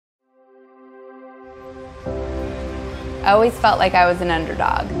I always felt like I was an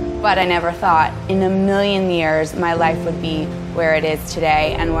underdog, but I never thought in a million years my life would be where it is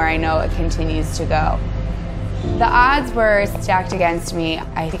today and where I know it continues to go. The odds were stacked against me.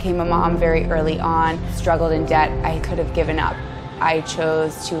 I became a mom very early on, struggled in debt. I could have given up. I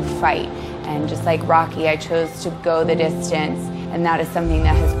chose to fight, and just like Rocky, I chose to go the distance, and that is something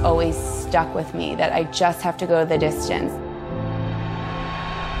that has always stuck with me, that I just have to go the distance.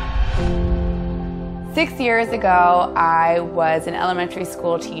 6 years ago, I was an elementary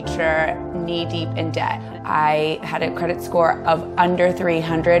school teacher, knee-deep in debt. I had a credit score of under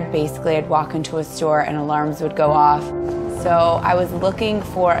 300. Basically, I'd walk into a store and alarms would go off. So I was looking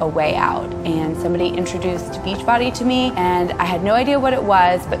for a way out, and somebody introduced Beachbody to me, and I had no idea what it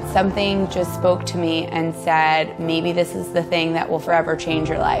was, but something just spoke to me and said, maybe this is the thing that will forever change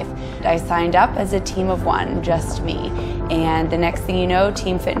your life. I signed up as a team of one, just me, and the next thing you know,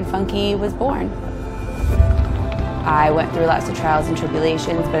 Team Fit and Funky was born. I went through lots of trials and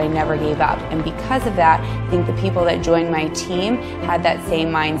tribulations, but I never gave up. And because of that, I think the people that joined my team had that same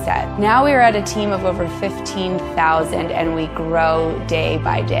mindset. Now we are at a team of over 15,000 and we grow day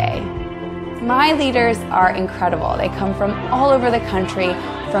by day. My leaders are incredible. They come from all over the country,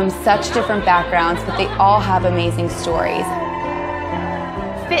 from such different backgrounds, but they all have amazing stories.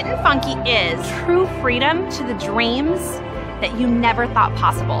 Fit and Funky is true freedom to the dreams that you never thought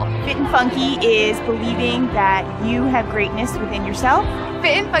possible. Fit and Funky is believing that you have greatness within yourself.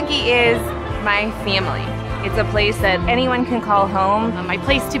 Fit and Funky is my family. It's a place that anyone can call home. My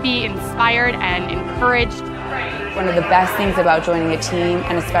place to be inspired and encouraged. One of the best things about joining a team,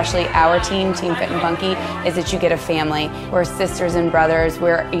 and especially our team, Team Fit and Funky, is that you get a family. We're sisters and brothers.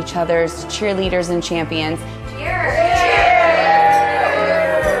 We're each other's cheerleaders and champions. Cheers!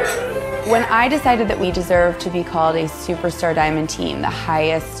 When I decided that we deserved to be called a Superstar Diamond team, the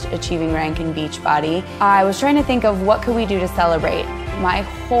highest achieving rank in Beachbody, I was trying to think of what could we do to celebrate. My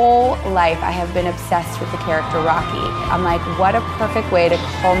whole life I have been obsessed with the character Rocky. I'm like, what a perfect way to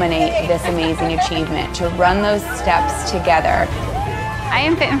culminate this amazing achievement, to run those steps together. I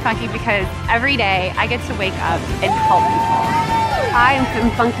am Fit and Funky because every day I get to wake up and help people. I am Fit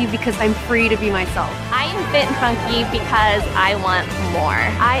and Funky because I'm free to be myself. I am Fit and Funky because I want more.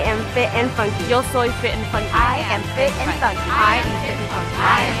 I am Fit and Funky. Yo soy Fit and Funky. I am Fit and Funky. I am Fit and Funky.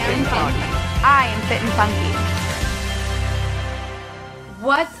 I am Fit and Funky. I am Fit and Funky.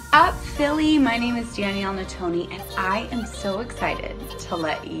 What's up, Philly? My name is Danielle Natoni, and I am so excited to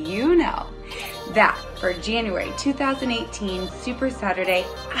let you know that for January 2018 Super Saturday,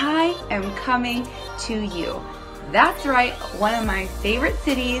 I am coming to you. That's right, one of my favorite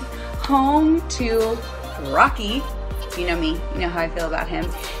cities, home to Rocky. You know me, you know how I feel about him.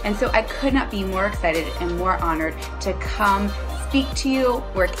 And so I could not be more excited and more honored to come speak to you,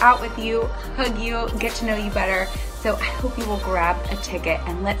 work out with you, hug you, get to know you better. So I hope you will grab a ticket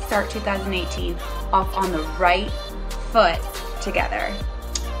and let's start 2018 off on the right foot together.